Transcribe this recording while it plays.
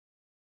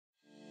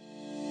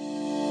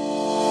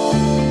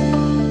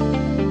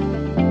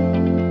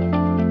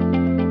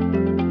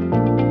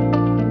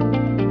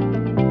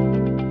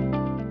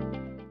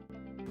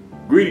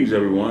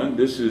Greetings, everyone.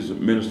 This is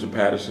Minister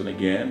Patterson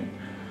again,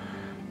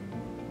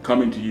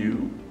 coming to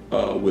you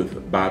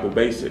with Bible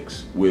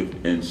Basics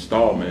with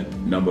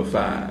installment number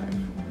 5,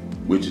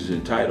 which is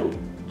entitled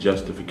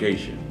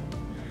Justification.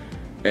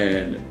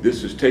 And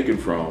this is taken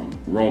from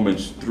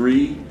Romans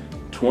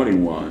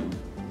 3:21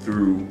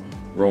 through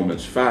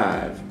Romans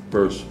 5,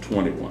 verse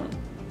 21.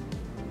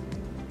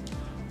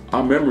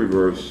 Our memory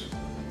verse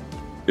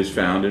is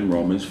found in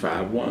Romans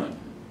 5:1,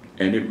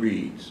 and it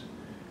reads,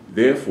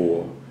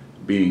 "Therefore,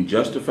 being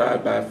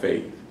justified by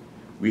faith,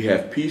 we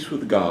have peace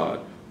with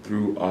God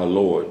through our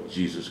Lord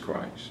Jesus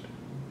Christ."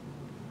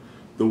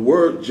 The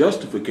word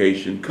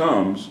justification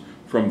comes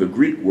from the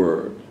Greek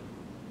word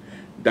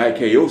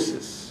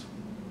dikaiosis,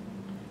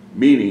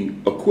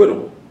 meaning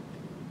acquittal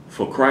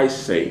for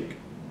Christ's sake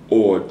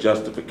or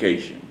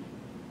justification.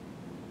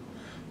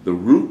 The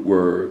root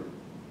word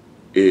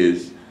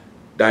is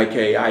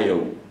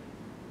dikaio,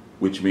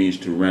 which means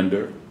to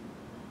render,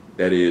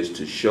 that is,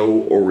 to show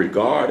or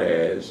regard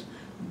as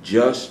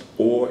just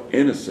or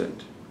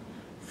innocent,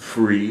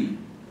 free,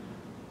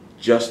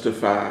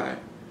 justify,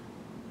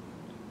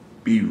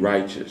 be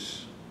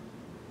righteous.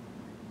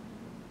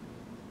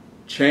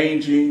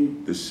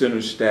 Changing the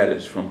sinner's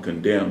status from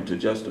condemned to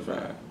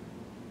justified.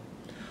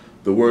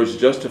 The words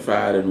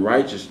justified and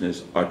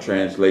righteousness are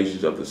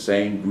translations of the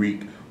same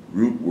Greek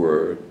root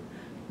word,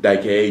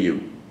 dikaio.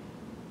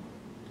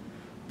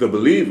 The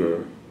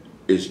believer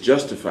is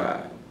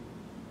justified,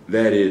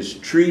 that is,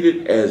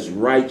 treated as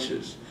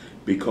righteous,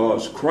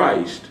 because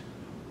Christ,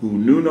 who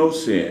knew no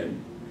sin,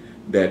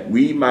 that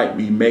we might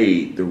be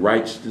made the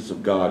righteousness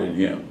of God in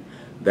him.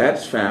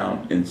 That's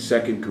found in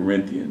 2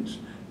 Corinthians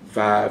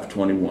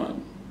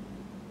 5:21.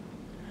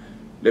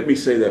 Let me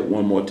say that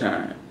one more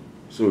time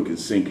so it can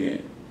sink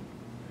in.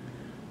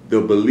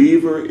 The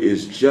believer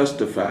is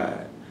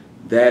justified,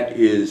 that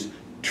is,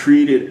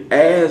 treated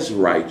as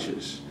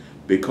righteous,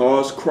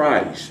 because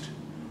Christ,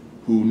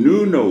 who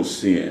knew no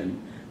sin,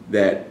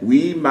 that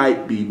we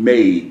might be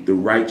made the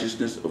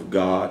righteousness of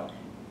God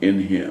in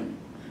him.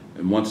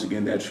 And once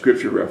again, that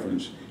scripture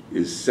reference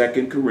is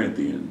 2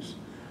 Corinthians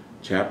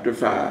chapter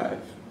 5,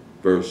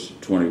 verse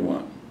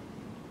 21.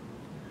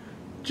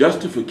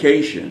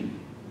 Justification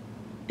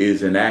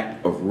is an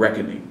act of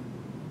reckoning.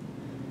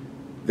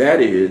 That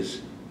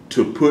is,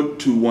 to put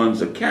to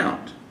one's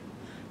account,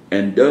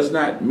 and does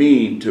not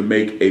mean to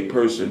make a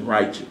person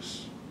righteous.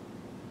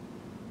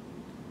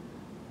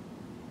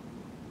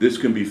 This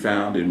can be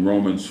found in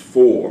Romans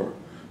 4,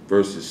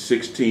 verses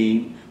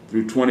 16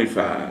 through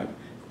 25,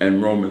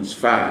 and Romans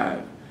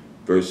 5,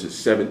 verses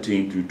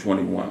 17 through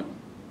 21.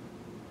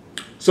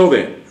 So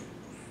then,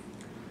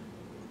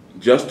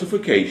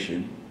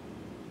 justification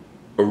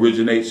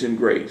originates in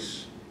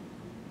grace.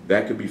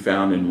 That could be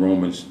found in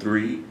Romans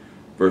 3,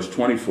 verse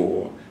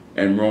 24,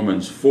 and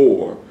Romans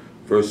 4,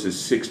 verses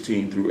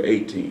 16 through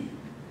 18.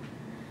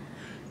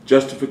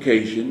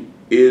 Justification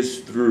is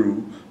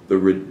through the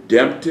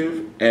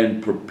redemptive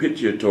and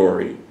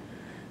propitiatory,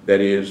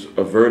 that is,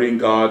 averting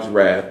God's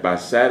wrath by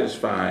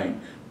satisfying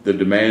the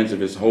demands of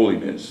his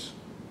holiness,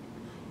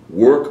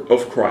 work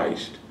of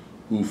Christ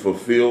who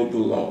fulfilled the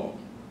law.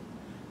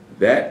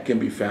 That can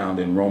be found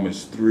in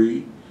Romans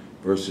 3,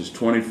 verses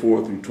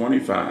 24 through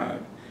 25,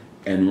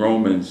 and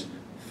Romans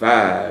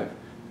 5,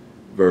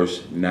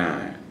 verse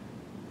 9.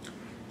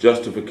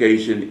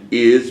 Justification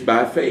is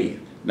by faith,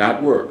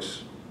 not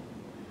works.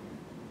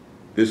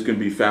 This can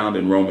be found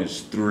in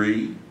Romans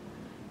 3,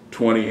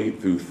 28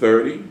 through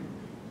 30,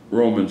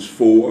 Romans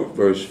 4,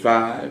 verse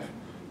 5,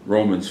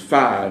 Romans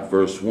 5,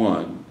 verse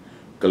 1,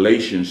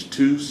 Galatians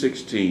 2,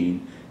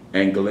 16,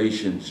 and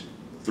Galatians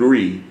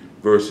 3,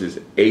 verses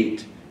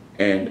 8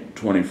 and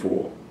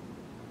 24.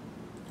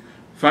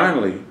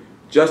 Finally,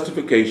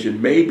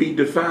 justification may be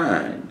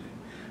defined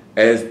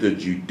as the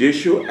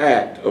judicial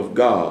act of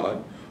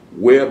God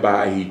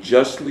whereby he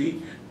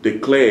justly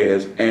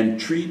declares and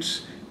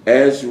treats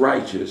as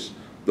righteous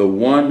the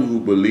one who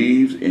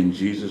believes in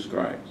Jesus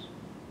Christ.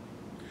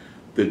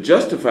 The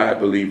justified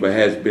believer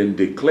has been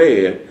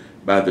declared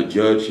by the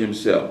judge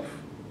himself.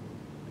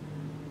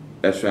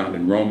 That's found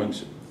in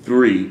Romans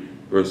 3,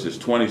 verses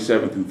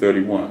 27 through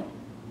 31.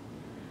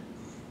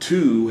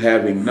 2,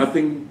 having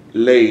nothing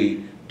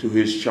laid to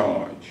his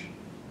charge.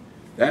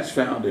 That's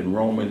found in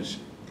Romans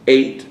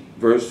 8,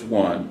 verse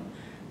 1,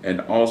 and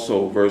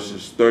also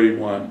verses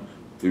 31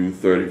 through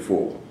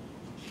 34.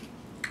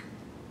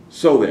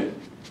 So then,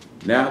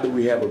 now that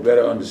we have a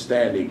better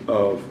understanding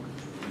of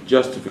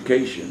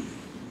justification,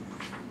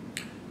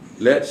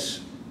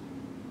 let's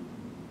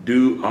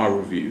do our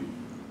review.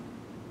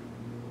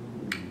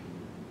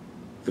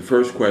 The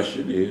first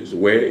question is,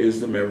 where is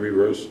the memory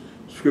verse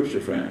scripture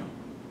found?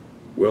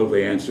 Well,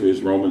 the answer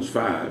is Romans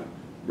 5,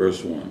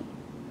 verse 1.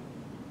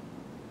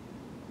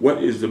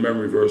 What is the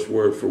memory verse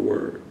word for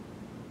word?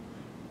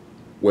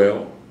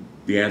 Well,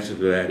 the answer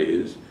to that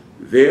is,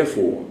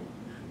 therefore,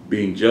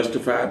 being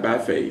justified by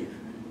faith,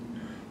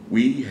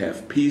 we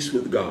have peace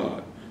with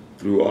God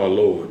through our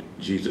Lord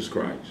Jesus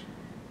Christ.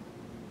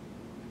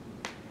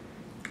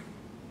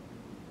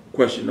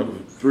 Question number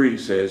 3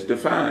 says,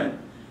 define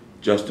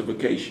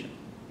justification.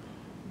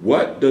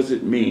 What does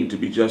it mean to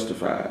be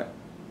justified?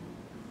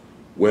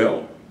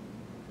 Well,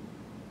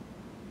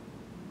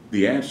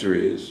 the answer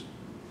is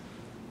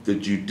the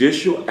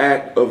judicial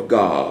act of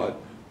God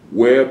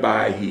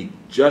whereby he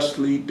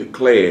justly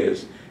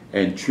declares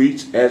and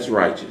treats as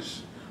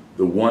righteous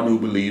the one who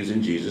believes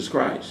in Jesus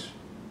Christ.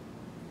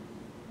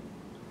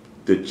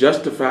 The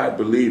justified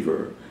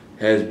believer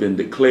has been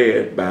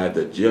declared by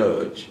the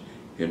judge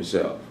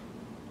himself.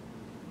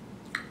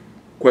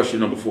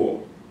 Question number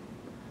 4.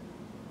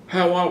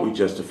 How are we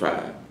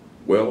justified?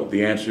 Well,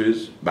 the answer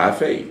is by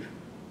faith.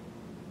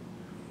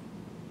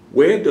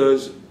 Where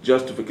does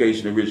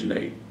justification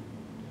originate?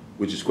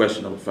 Which is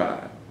question number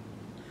 5.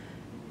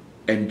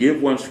 And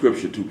give one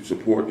scripture to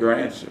support your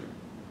answer.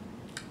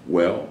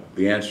 Well,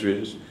 the answer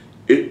is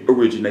it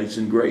originates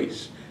in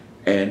grace.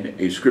 And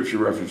a scripture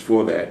reference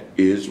for that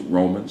is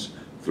Romans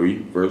 3,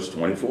 verse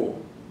 24.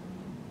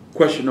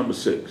 Question number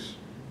 6.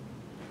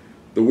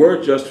 The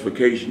word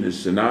justification is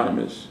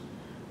synonymous,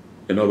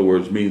 in other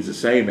words, means the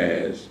same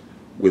as,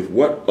 with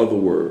what other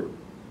word?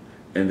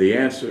 And the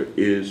answer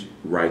is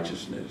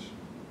righteousness.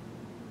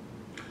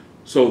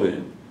 So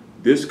then,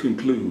 this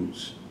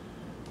concludes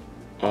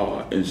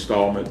our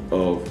installment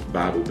of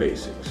Bible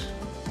Basics.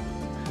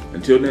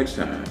 Until next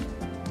time,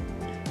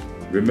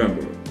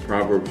 remember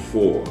Proverbs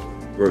 4,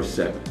 verse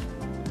 7.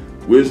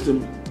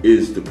 Wisdom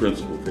is the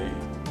principal thing.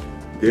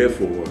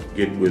 Therefore,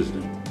 get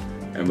wisdom,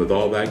 and with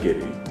all thy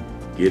getting,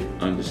 get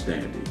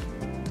understanding.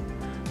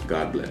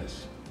 God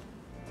bless.